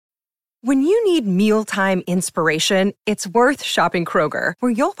When you need mealtime inspiration, it's worth shopping Kroger,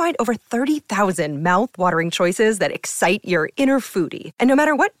 where you'll find over 30,000 mouth-watering choices that excite your inner foodie. And no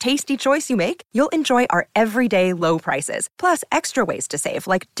matter what tasty choice you make, you'll enjoy our everyday low prices, plus extra ways to save,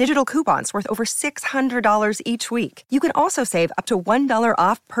 like digital coupons worth over $600 each week. You can also save up to $1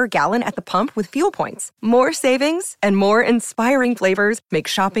 off per gallon at the pump with fuel points. More savings and more inspiring flavors make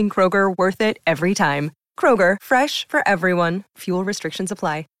shopping Kroger worth it every time. Kroger, fresh for everyone. Fuel restrictions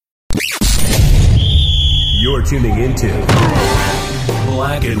apply. You're tuning into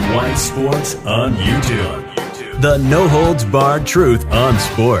Black and White Sports on YouTube. The no-holds-barred truth on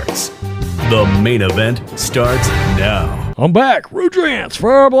sports. The main event starts now. I'm back. Rudrance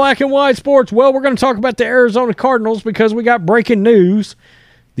for Black and White Sports. Well, we're going to talk about the Arizona Cardinals because we got breaking news.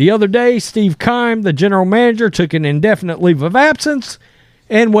 The other day, Steve Keim, the general manager, took an indefinite leave of absence,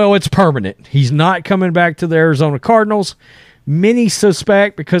 and, well, it's permanent. He's not coming back to the Arizona Cardinals. Many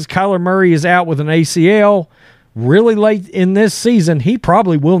suspect because Kyler Murray is out with an ACL really late in this season, he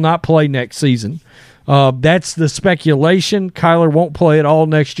probably will not play next season. That's the speculation. Kyler won't play at all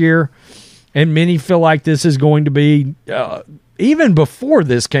next year, and many feel like this is going to be, even before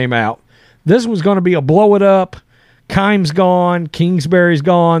this came out, this was going to be a blow it up. Keim's gone, Kingsbury's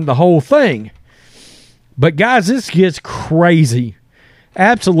gone, the whole thing. But, guys, this gets crazy.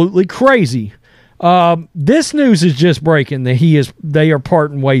 Absolutely crazy. This news is just breaking that they are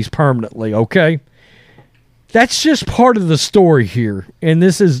parting ways permanently, okay? That's just part of the story here, and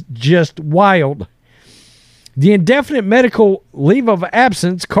this is just wild. The indefinite medical leave of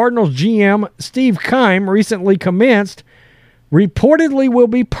absence Cardinals GM Steve Keim recently commenced reportedly will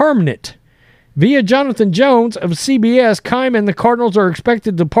be permanent. Via Jonathan Jones of CBS, Keim and the Cardinals are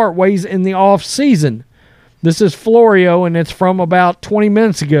expected to part ways in the offseason. This is Florio, and it's from about 20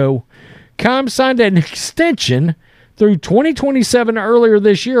 minutes ago. Keim signed an extension through 2027 earlier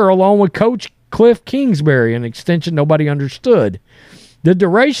this year, along with Coach Cliff Kingsbury, an extension nobody understood. The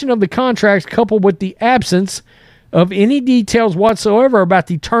duration of the contracts, coupled with the absence of any details whatsoever about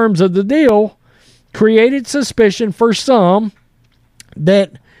the terms of the deal, created suspicion for some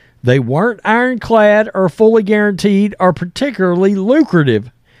that they weren't ironclad or fully guaranteed or particularly lucrative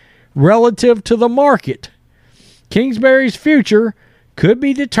relative to the market. Kingsbury's future could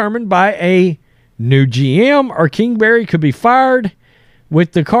be determined by a new GM, or Kingsbury could be fired,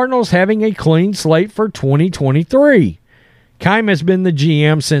 with the Cardinals having a clean slate for 2023. Keim has been the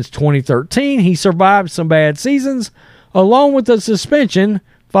GM since 2013. He survived some bad seasons, along with a suspension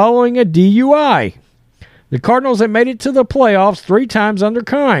following a DUI. The Cardinals have made it to the playoffs 3 times under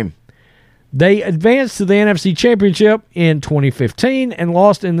Keim. They advanced to the NFC Championship in 2015 and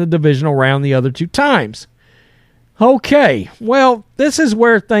lost in the divisional round the other 2 times. Okay, well, this is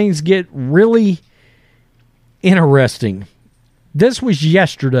where things get really interesting. This was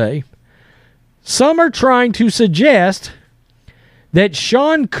yesterday. Some are trying to suggest that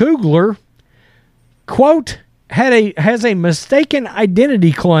Sean Kugler, quote, has a mistaken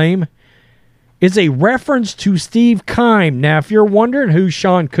identity claim, is a reference to Steve Keim. Now, if you're wondering who's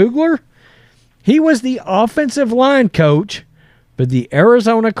Sean Kugler, he was the offensive line coach for the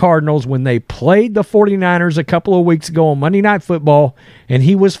Arizona Cardinals when they played the 49ers a couple of weeks ago on Monday Night Football, and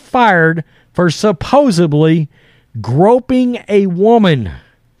he was fired for supposedly groping a woman.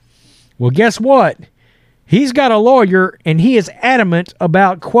 Well, guess what? He's got a lawyer, and he is adamant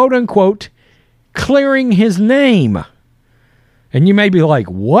about, quote-unquote, clearing his name. And you may be like,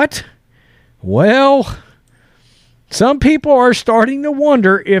 what? Well, some people are starting to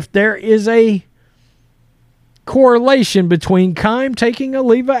wonder if there is a correlation between Keim taking a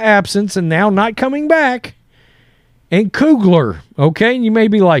leave of absence and now not coming back and Kugler, okay? And you may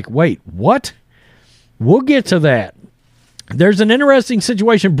be like, wait, what? We'll get to that. There's an interesting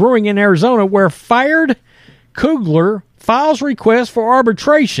situation brewing in Arizona where fired Kugler files request for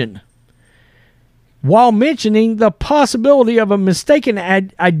arbitration while mentioning the possibility of a mistaken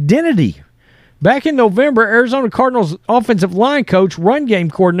identity. Back in November, Arizona Cardinals offensive line coach, run game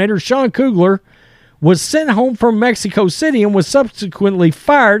coordinator Sean Kugler was sent home from Mexico City and was subsequently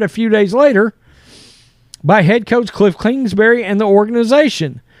fired a few days later by head coach Cliff Kingsbury and the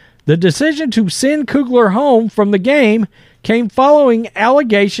organization. The decision to send Kugler home from the game came following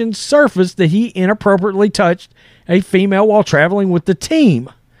allegations surfaced that he inappropriately touched a female while traveling with the team.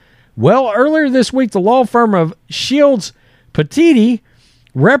 Well, earlier this week, the law firm of Shields Petiti,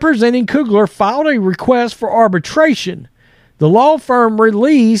 representing Kugler, filed a request for arbitration. The law firm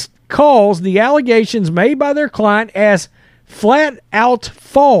calls the allegations made by their client as flat out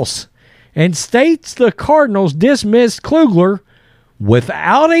false and states the Cardinals dismissed Kugler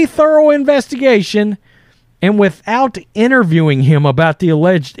without a thorough investigation and without interviewing him about the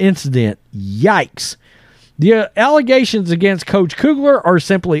alleged incident. Yikes. The allegations against Coach Kugler are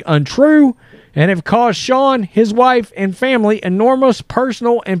simply untrue and have caused Sean, his wife, and family enormous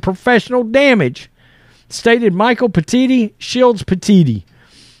personal and professional damage, stated Michael Petitti, Shields Petitti.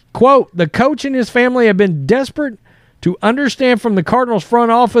 Quote, the coach and his family have been desperate to understand from the Cardinals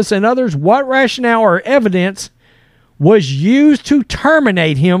front office and others what rationale or evidence was used to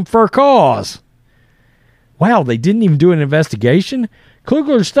terminate him for cause. Wow, they didn't even do an investigation?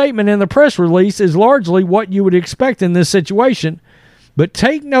 Kugler's statement in the press release is largely what you would expect in this situation, but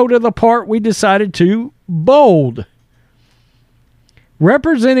take note of the part we decided to bold.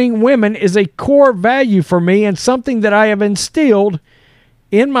 Representing women is a core value for me and something that I have instilled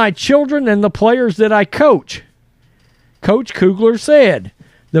in my children and the players that I coach. Coach Kugler said,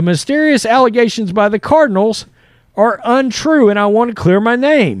 the mysterious allegations by the Cardinals are untrue, and I want to clear my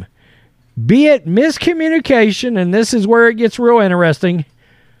name. Be it miscommunication, and this is where it gets real interesting,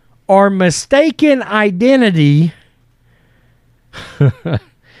 or mistaken identity,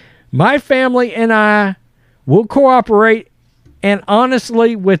 my family and I will cooperate and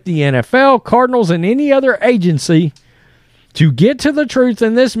honestly with the NFL, Cardinals, and any other agency to get to the truth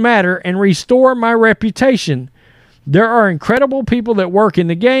in this matter and restore my reputation. There are incredible people that work in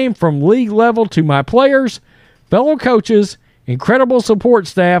the game, from league level to my players, fellow coaches, incredible support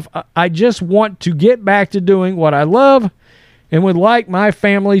staff. I just want to get back to doing what I love and would like my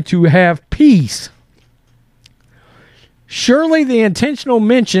family to have peace. Surely the intentional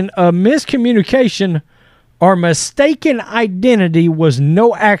mention of miscommunication or mistaken identity was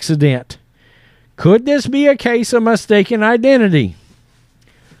no accident. Could this be a case of mistaken identity?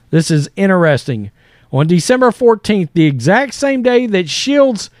 This is interesting. On December 14th, the exact same day that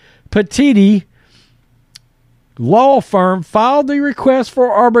Shields Petitti law firm filed the request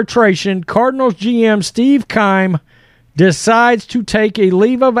for arbitration, Cardinals GM Steve Keim decides to take a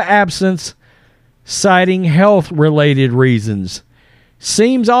leave of absence, citing health-related reasons.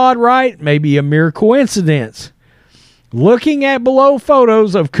 Seems odd, right? Maybe a mere coincidence. Looking at below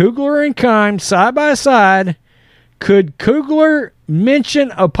photos of Kugler and Keim side by side, could Kugler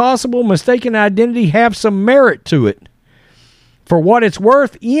mention a possible mistaken identity have some merit to it? For what it's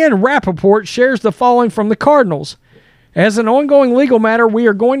worth, Ian Rappaport shares the following from the Cardinals. As an ongoing legal matter, we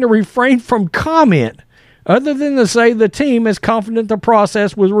are going to refrain from comment, other than to say the team is confident the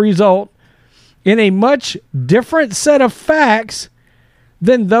process will result in a much different set of facts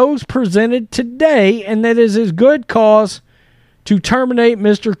than those presented today, and that is a good cause to terminate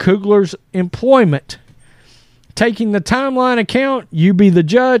Mr. Kugler's employment. Taking the timeline account, you be the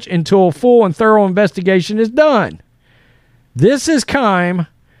judge until a full and thorough investigation is done. This is Keim.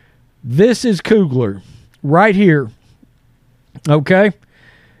 This is Kugler. Right here. Okay?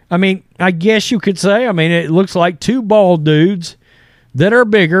 I mean, I guess you could say, it looks like two bald dudes that are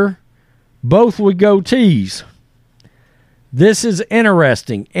bigger, both with goatees. This is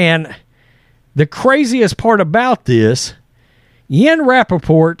interesting. And the craziest part about this, Ian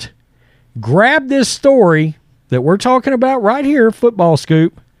Rappaport grabbed this story that we're talking about right here, Football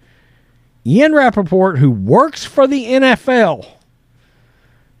Scoop. Ian Rappaport, who works for the NFL,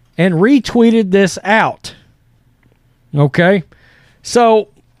 and retweeted this out. Okay? So,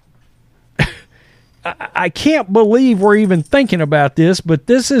 I can't believe we're even thinking about this, but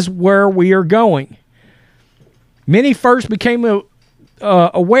this is where we are going. Many first became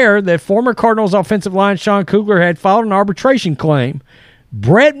aware that former Cardinals offensive line Sean Kugler had filed an arbitration claim.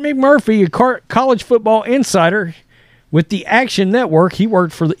 Brett McMurphy, a college football insider with the Action Network, he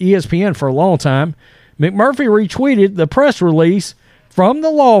worked for the ESPN for a long time, McMurphy retweeted the press release from the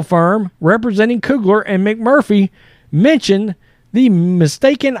law firm representing Kugler, and McMurphy mentioned the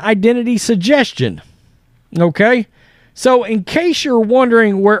mistaken identity suggestion. Okay? So in case you're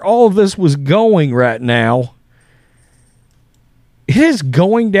wondering where all of this was going right now, it is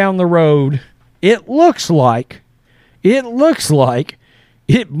going down the road. It looks like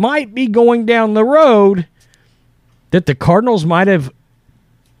it might be going down the road that the Cardinals might have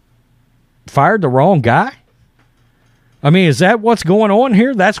fired the wrong guy. Is that what's going on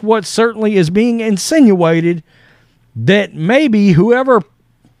here? That's what certainly is being insinuated, that maybe whoever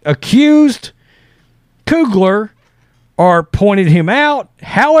accused Kugler or pointed him out,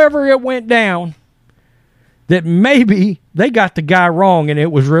 however it went down, that maybe they got the guy wrong and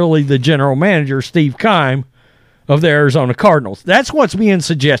it was really the general manager, Steve Keim, of the Arizona Cardinals. That's what's being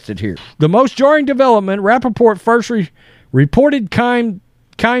suggested here. The most jarring development, Rappaport first reported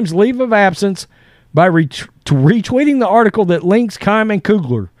Keim's leave of absence by retweeting the article that links Keim and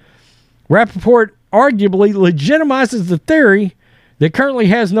Kugler. Rappaport arguably legitimizes the theory that currently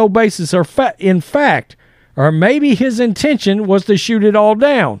has no basis in fact Or maybe his intention was to shoot it all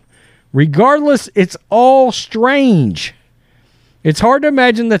down. Regardless, it's all strange. It's hard to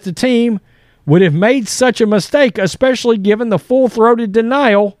imagine that the team would have made such a mistake, especially given the full-throated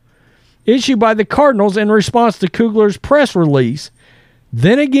denial issued by the Cardinals in response to Kugler's press release.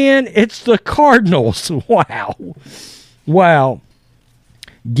 Then again, it's the Cardinals. Wow.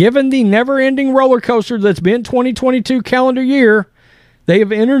 Given the never-ending roller coaster that's been 2022 calendar year, they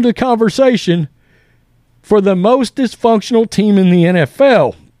have entered the conversation for the most dysfunctional team in the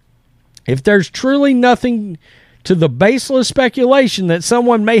NFL. If there's truly nothing to the baseless speculation that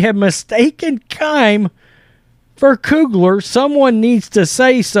someone may have mistaken Keim for Kugler, someone needs to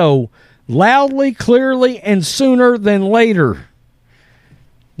say so loudly, clearly, and sooner than later.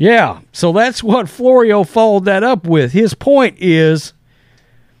 Yeah, so that's what Florio followed that up with. His point is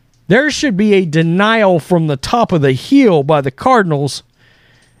there should be a denial from the top of the hill by the Cardinals,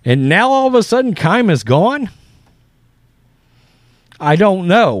 and now all of a sudden Keim is gone? I don't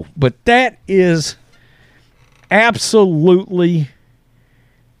know, but that is absolutely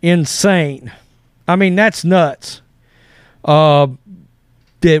insane. I mean, that's nuts. That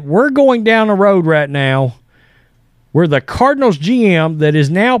we're going down a road right now where the Cardinals GM that is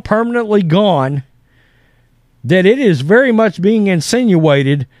now permanently gone, that it is very much being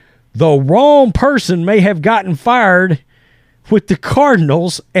insinuated the wrong person may have gotten fired with the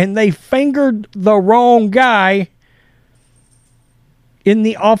Cardinals and they fingered the wrong guy in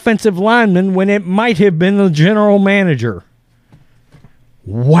the offensive lineman when it might have been the general manager.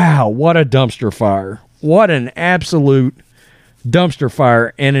 Wow, what a dumpster fire. What an absolute dumpster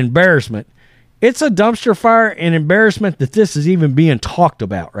fire and embarrassment. It's a dumpster fire and embarrassment that this is even being talked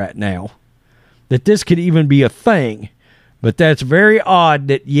about right now. That this could even be a thing. But that's very odd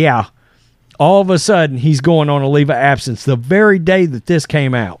that, yeah, all of a sudden he's going on a leave of absence the very day that this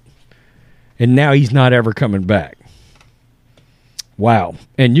came out. And now he's not ever coming back. Wow.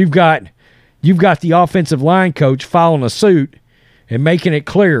 And you've got the offensive line coach filing a suit and making it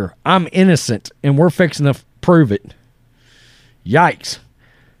clear, I'm innocent, and we're fixing to prove it. Yikes.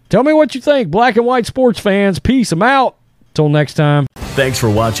 Tell me what you think, black and white sports fans. Peace. I'm out. Till next time. Thanks for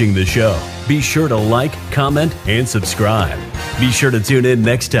watching the show. Be sure to like, comment, and subscribe. Be sure to tune in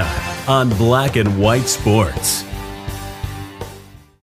next time on Black and White Sports.